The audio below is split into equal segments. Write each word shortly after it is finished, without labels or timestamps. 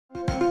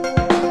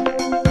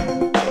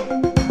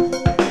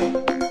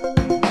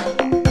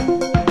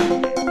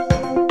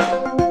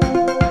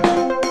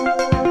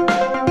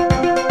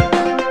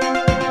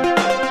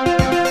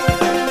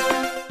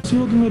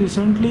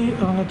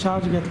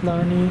घेतला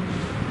आनी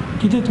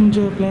कितें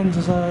तुमचे प्लॅन्स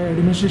आसा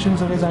एडमिनिस्ट्रेशन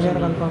सगळें जाग्यार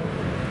घालपाक?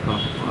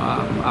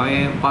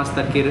 हांवें 5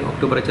 तारखेर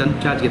ऑक्टोबराच्यान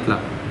चार्ज घेतला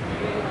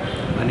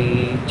आनी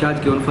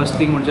चार्ज घेवन फर्स्ट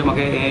थींग म्हणजे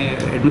म्हाका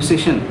हें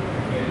एडमिनिस्ट्रेशन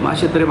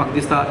मातशें तरी म्हाका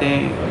दिसता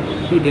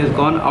तें it has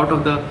gone out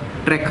of the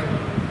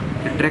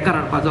ट्रॅकार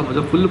हाडपाचो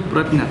म्हजो फूल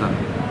प्रयत्न आसा.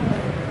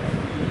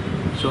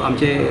 सो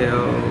आमचे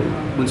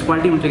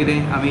म्युन्सिपालिटी म्हणजे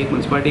कितें आमी एक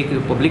म्युन्सिपालिटी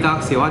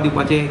पब्लिकाक सेवा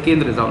दिवपाचें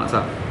केंद्र जावन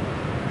आसा,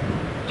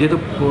 जे तो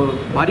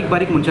बारीक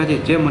बारीक मनशाचे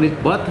जे मनीस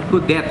बर्थ टू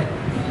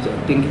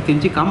डेथ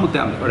तेंची काम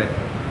उरता आमचे कडेन.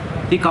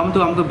 ती काम तो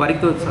आमकां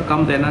बारीक तो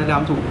काम जायना जाल्यार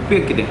आमचो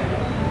उपेग कितें?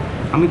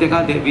 आमी ताका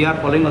we R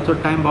following also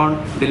time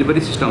bound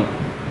delivery system.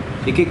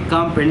 एक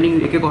काम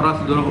पेंडींग एक वरां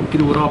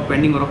कितें उरप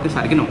पेंडींग उरप तें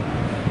सारकें न्हू.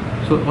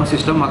 सो हो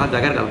सिस्टम म्हाका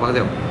जाग्यार घालपाक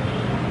जाय.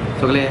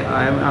 सगळे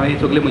हांवें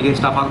सगळे म्हजे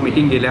स्टाफाक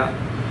मिटींग केल्या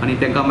आनी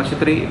तांकां मातशें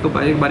तरी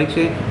एक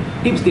बारीकशे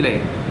टिप्स दिले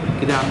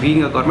कित्याक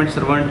बीइंग अ गव्हर्मेंट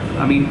सर्वंट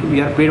आमी we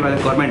R paid by the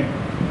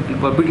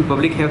government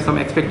public have some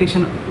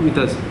expectation with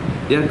us.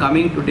 They are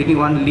coming to taking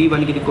one leave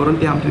आनी कितें करून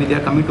ते आमचे they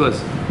are coming to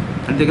us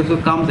आनी तेका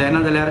काम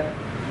जायना जाल्यार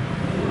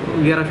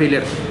we are a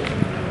failure.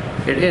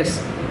 Yes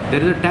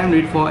there is a time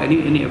need for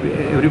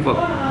every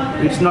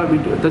work. It's not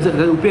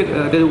ताजो उपेग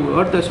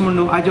अर्थ अशें म्हण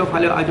न्हू आज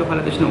फाल्यां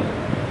तशें न्हू.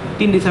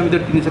 3 दिसां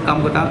भितर 3 दिसां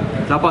काम करता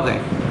जावपाक जाय.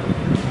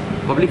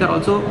 Public R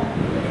also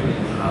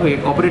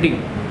operating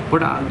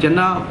but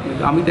जेन्ना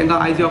आमी तांकां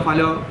आयज यो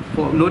फाल्यां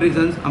फॉर नो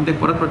रिजन्स आमी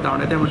तांकां परत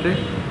धांवडाय ते म्हणटले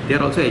they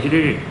are also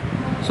agitated.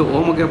 So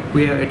हो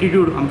म्हगे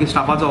एटिट्यूड आमगे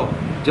स्टाफाचो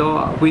जो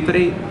खंय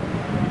तरी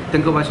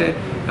तांकां मातशें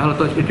घालो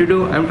तो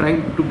attitude I am trying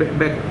to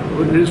back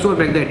restore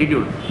back the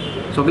attitude.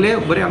 सगळे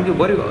बरे आमचे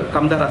बरे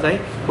कामदार आसाय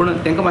पूण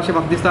तांकां मातशें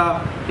म्हाका दिसता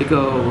एक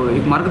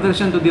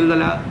मार्गदर्शन तूं दिलें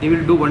जाल्यार they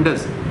will do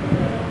wonders.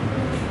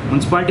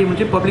 Municipality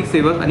म्हणजे पब्लीक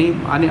सेवक आनी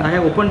I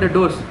have open the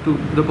doors to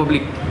the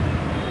public.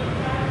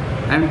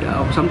 And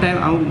sometimes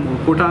हांव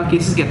कोर्टां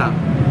केसीस घेता.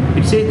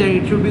 It says that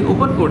it should be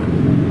open court.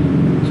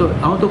 So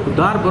हांव तो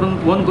दार करून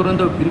बंद करून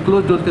तो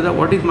इनक्लोज डोर्स घेता.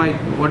 What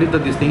is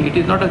the these thing? It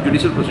is not a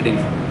judicial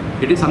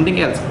प्रोसिडींग्स. It is something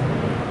else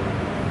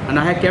and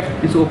I have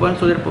kept this open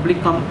so that public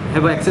come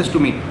have access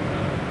to me.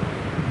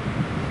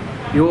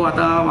 ह्यो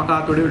आतां म्हाका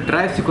थोड्यो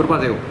ड्रायव्स करपा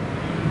जायो.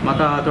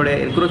 म्हाका थोडे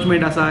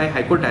एनक्रोचमेंट आसा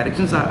हायकोर्ट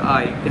डायरेक्शन्स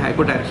आहाय ते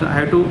high court direction I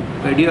have to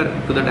adhere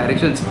to the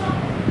directions.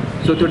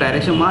 So त्यो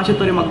डायरेक्शन मातशें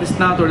तरी म्हाका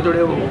दिसना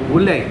थोडे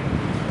उरल्याय.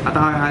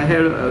 आतां I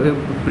have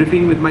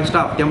briefing with my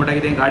staff ते म्हणटा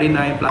कितें गाडी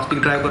नाय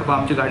प्लास्टीक ड्रायव्ह करपाक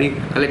आमची गाडी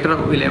कलेक्टराक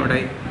वयले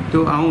म्हणटाय.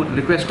 त्यो हांव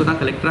रिक्वेस्ट करता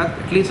कलेक्टराक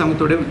एटलीस्ट आमी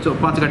थोडे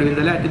 5 गाडी वयले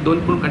जाल्यार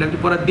 2 गाडयांची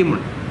परत दी म्हण.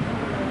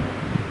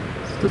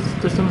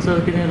 तशें सर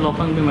कितें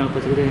लोकांक बी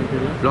मेळपाचें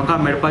कितें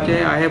लोकांक मेळपाचें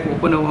I have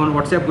open on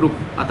WhatsApp group.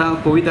 आतां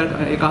कोवीड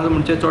एक आसा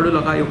म्हणजे चड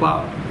लोकांक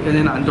येवपाक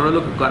येना आनी थोडे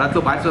लोक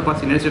घरांतलो भायर सरपाक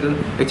senior citizen.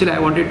 Actually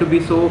I wanted to be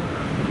so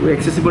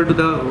accessible to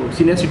the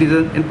senior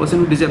citizens and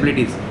person with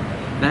disabilities.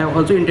 And I have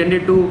also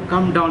intended to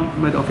come down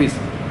my office,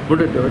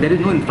 but there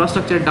is no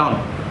infrastructure down.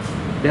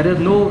 There is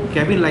no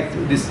cabin like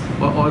this,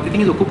 or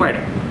everything is occupied,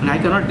 and I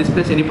cannot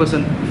displace any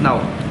person now.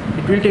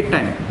 It will take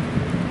time.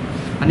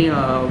 And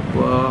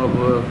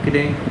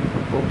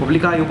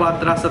publica येवपाक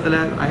त्रास जाता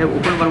जाल्यार I have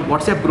opened one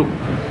WhatsApp group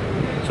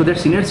so that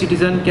senior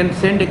citizen can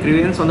send a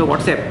grievance on the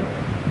WhatsApp.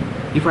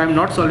 If I am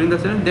not solving the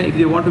problem, then if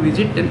they want to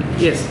visit, then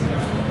yes.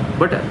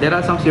 But there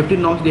are some safety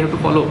norms they have to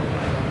follow.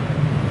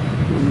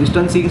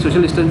 Distancing,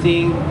 social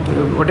distancing,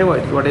 whatever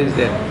is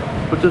there.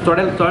 But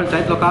थोड्या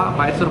जायत लोकांक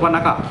भायर सरपाक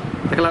नाका.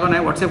 ताका लागून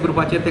हांवें WhatsApp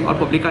ग्रुपाचेर तेंका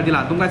पब्लिकाक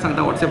दिला. तुमकां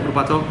सांगता WhatsApp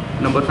ग्रुपाचो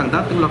नंबर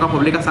सांगता. तुमी लोकांक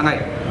पब्लिकाक सांगाय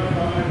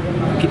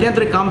कितें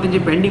तरी काम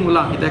तेंचें पेंडींग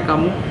उरलां कित्याक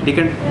काम they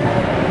can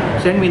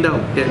send me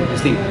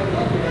this thing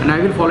and I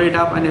will follow it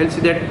up and I will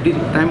see that it is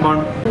time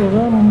bound.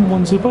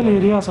 Municipal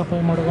area आसा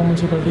पळय मडगांव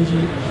म्युन्सिपालिटीची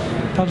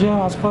ताज्या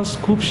आसपास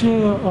खुबशे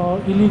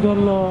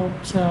illegal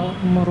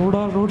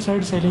road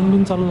said selling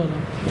bin चालू जालां.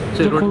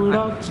 जे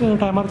कोविडा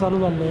टायमार चालू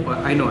जाल्ले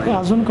ते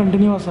अजून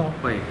कंटिन्यू आसा.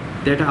 हय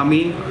दॅट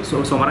आमी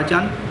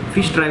सोमाराच्यान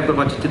फीश ड्रायव्ह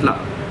करपाचें चिंतलां.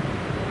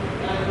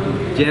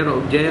 जे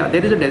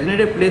there is a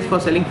designated place for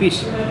selling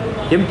fish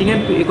तेम तिंगे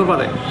हे करपा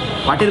जाय.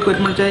 वाटेर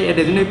खंयच म्हणजे हे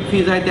डेजिग्नेटेड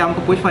फीज जाय ते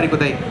आमकां पयशे फारीक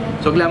कोताय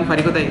सगळे आमकां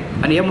फारीक कोताय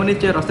आनी हे मनीस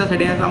जे रस्त्या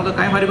सायडीन आसा आमकां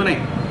कांय फारीक कोनाय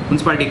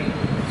म्युन्सिपालिटीक.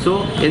 सो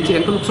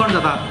हेंचें लुकसाण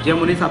जाता जे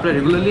मनीस आपले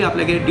रेगुलरली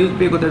आपल्यागे ड्यूज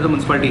पे करता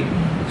म्युन्सिपालिटी.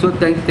 सो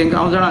तांकां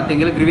हांव जाणा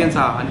तेंगेले ग्रिवियन्स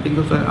आहा आनी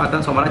तेंकां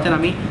आतां सोमाराच्यान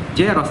आमी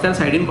जे रस्त्यार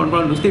सायडीन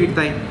कोण नुस्तें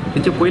विकताय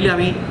तेंचे पयलीं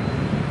आमी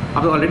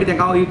ऑलरेडी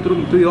तांकां हांव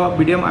through your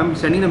medium I am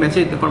sending the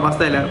message कोण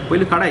वाचता जाल्यार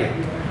पयलीं काडाय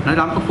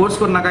नाजाल्यार आमकां फोर्स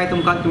करनाकाय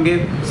तुमगे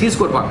सीज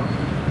करपाक.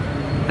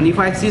 आनी if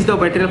I seize the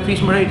material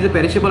fish म्हळ्यार it is a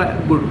perishable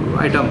good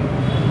item.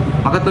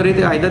 म्हाका तरी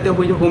ते आयदर ते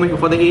होम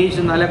फॉर द एज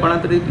नाजाल्यार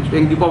कोणाक तरी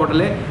दिवपा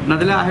पडटले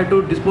नाजाल्यार I have to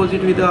dispose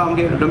it with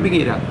आमगे डंपींग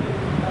एरिया.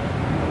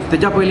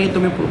 तेच्या पयलीं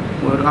तुमी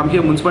आमचे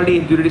म्युन्सिपालिटी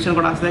ज्युरिडिक्शन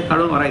कोण आसल्यार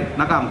काडून व्हराय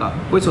नाका आमकां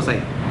पयस वसाय.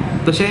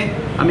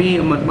 तशें आमी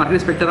मार्केट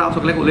इंस्पेक्टरा हांव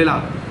सगळ्याक उलयलां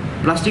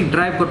प्लास्टीक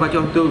ड्रायव्ह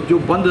करपाच्यो त्यो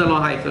बंद जालो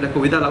आहाय सगळ्या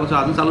कोविडा लागून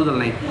आजून चालू जालो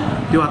नाय.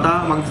 त्यो आतां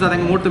म्हाका दिसता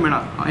तांकां मुहूर्त मेळना.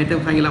 हांवें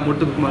तांकां सांगिल्ला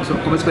मुहूर्त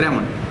कमीच करया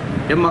म्हण.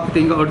 ते म्हाका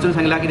तांकां अडचण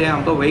सांगल्या कितें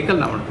आमकां व्हेकल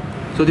ना म्हण.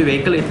 सो ती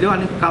व्हेकल येतल्यो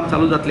आनी काम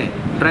चालू जातलें.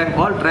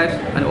 ऑल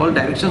ड्रायव्स आनी all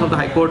directions of the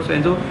high courts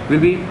and so we'll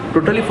be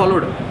totally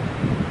followed.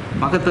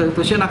 म्हाका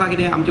तशें नाका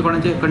कितें आमचे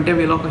कोणाचे कंटेम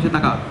येयलो कशें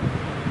नाका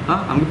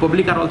आमगे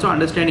public R also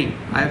understanding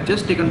I have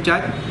just taken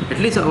charge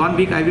at least 1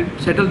 week I will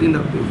settle in the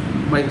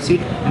my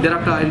seat and there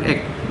after I will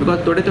act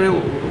because थोडे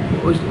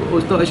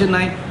वस्तू अशें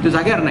नाय त्यो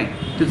जाग्यार नाय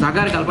त्यो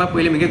जाग्यार घालपाक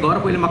पयलीं म्हगे घर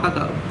पयलीं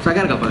म्हाका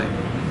जाग्यार घालपाक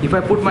जाय इफ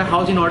आय पूट माय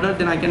हावस in order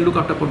then I can look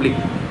after public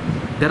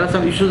there are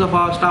some issues of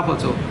our staff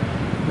also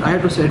I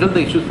have to settle the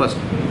issues first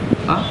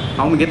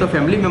हांव म्हगे तो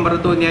फॅमिली मेंबर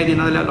तो न्याय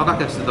दिना जाल्यार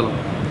लोकांक कशें दितलो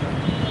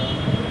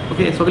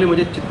ओके सगळी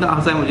म्हजी चिंतना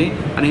आसा म्हजी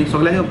आनी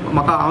सगळ्यांनी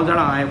म्हाका हांव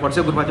जाणा हांवें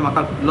वॉट्सॅप ग्रुपाचेर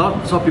म्हाका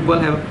lots of people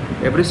have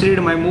appreciated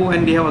my move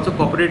and they have also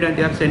कॉपरेटेड and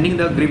they are sending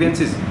the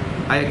ग्रीवेन्सीस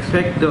I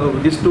expect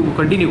these two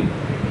continue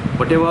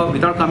Vat ever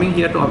without coming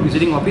here to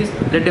visiting office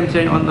let them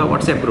send on the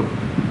WhatsApp group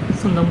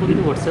so number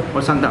किती WhatsApp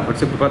सांगता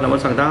WhatsApp ग्रुपार number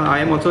सांगता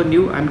I am also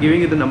new I am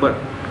giving you the number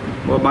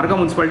Margao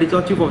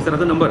म्युन्सिपालिटीचो chief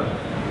ऑफिसराचो number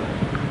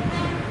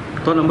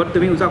तो number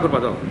तुमी use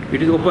करपाचो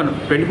it is open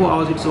 24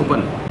 hours it's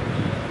open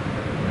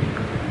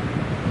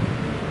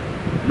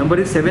number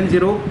is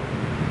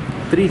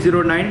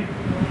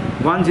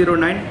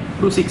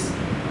 7030910926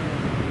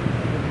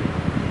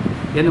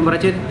 ह्या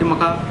नंबराचेर ते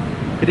म्हाका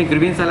कितें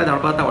ग्रिवियन्स जाल्यार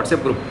धाडपाक जाता वॉट्सॅप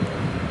ग्रुप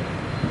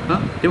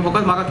ते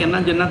फकत म्हाका केन्ना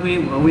जेन्ना तुमी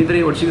खंय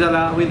तरी हरशीक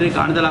जाला खंय तरी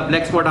घाण जाला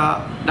ब्लॅक स्पॉट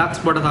आहा डार्क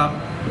स्पॉट आसा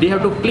they have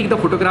to click the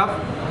photograph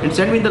end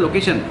send me the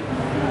location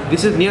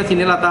this is near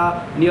सिनेलाता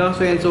near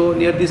so and so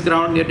near this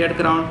ground near that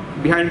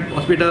ground behind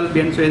hospital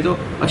behind so and so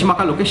अशें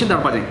म्हाका location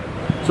धाडपाक जाय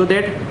so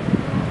that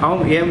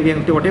हांव हे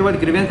what ever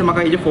ग्रिवियन्स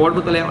म्हाका हेजे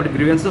forward करतले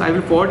ग्रिवियन्स I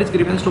will forward this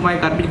ग्रिवियन्स to my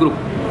garbage group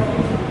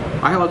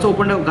I have also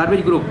open a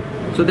garbage group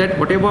so that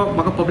what ever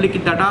म्हाका पब्लीक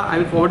कितें धाडटा I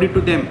will forward it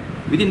to them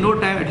within no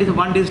time at least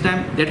 1 day's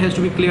time that has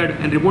to be cleared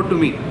and report to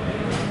me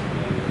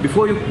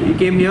before you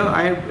came here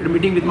I had a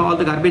meeting with all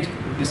the garbage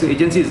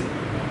agencies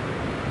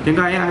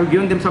I have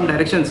given them some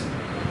directions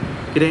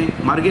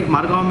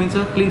Margao means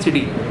a clean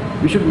city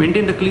we should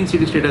maintain the clean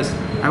city status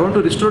I want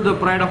to restore the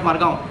pride of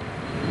Margao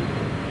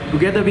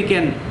together we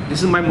can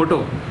this is my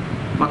motto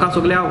म्हाका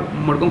सगळ्या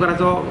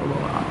मडगांवकाराचो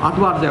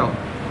हातभार जाय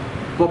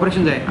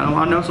cooperation जाय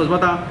हांव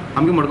सोचता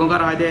आमगे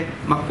मडगांवकार आहा ते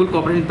म्हाका फूल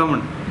कोऑपरेशन दिता म्हण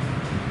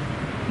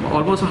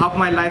almost half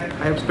my life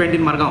I have spent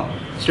in Margao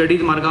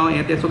studies Margao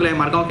हे ते सगळे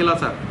Margao केला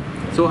आसा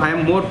so I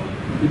am more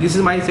this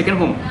is my second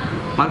home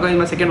Margao is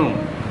my second home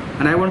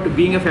and I want to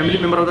being a family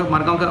member of the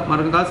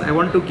Margao I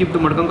want to keep the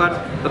Margao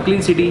a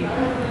clean city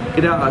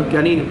कित्याक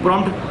आनी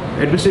prompt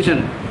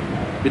administration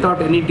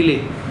without any delay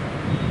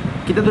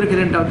कितें तरी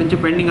कितें तेंचे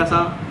pending आसा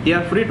they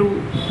are free to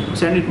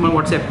send it on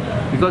WhatsApp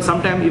because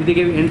sometimes if they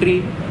give entry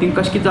thing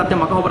कशें कितें जाता तें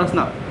म्हाका खबर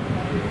आसना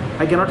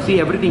I cannot see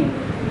everything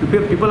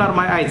people are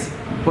my eyes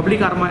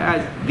public are my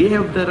eyes they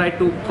have the right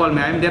to call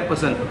me I am their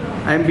person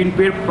I am being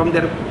paid from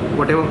their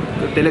whatever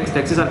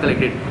taxes are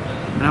collected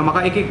and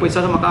म्हाका एक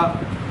पैसा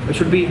म्हाका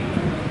should be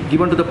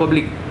given to the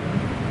public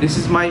this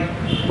is my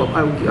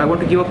I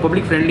want to give a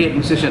public friendly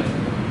administration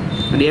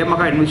and हे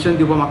म्हाका administration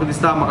दिवपाक म्हाका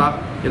दिसता म्हाका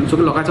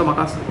सगळ्या लोकांचो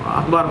म्हाका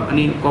हातभार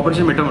आनी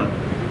कॉपरेशन मेळटा म्हण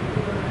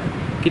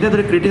कितें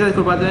तरी क्रिटिसायज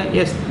करपाक जाय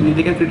yes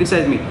they can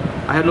criticise me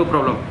I have no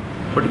problem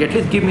but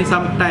at least give me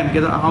some time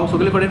कित्याक हांव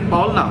सगळे कडेन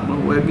पावल ना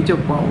बीचे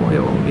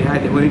हे आहाय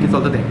तें कितें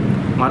चलता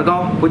तें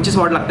मारगांव 25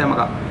 वार्ड लागता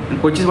म्हाका आनी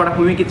 25 वार्डाक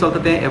खंय कितें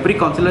चलता तें एवरी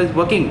कावन्सिलर इज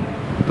वर्किंग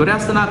तरी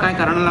आसतना कांय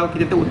कारणां लागून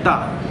कितें तें उरता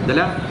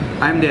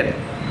जाल्यार I am there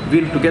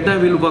will together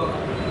will work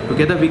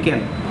together we can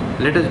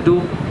let us do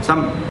some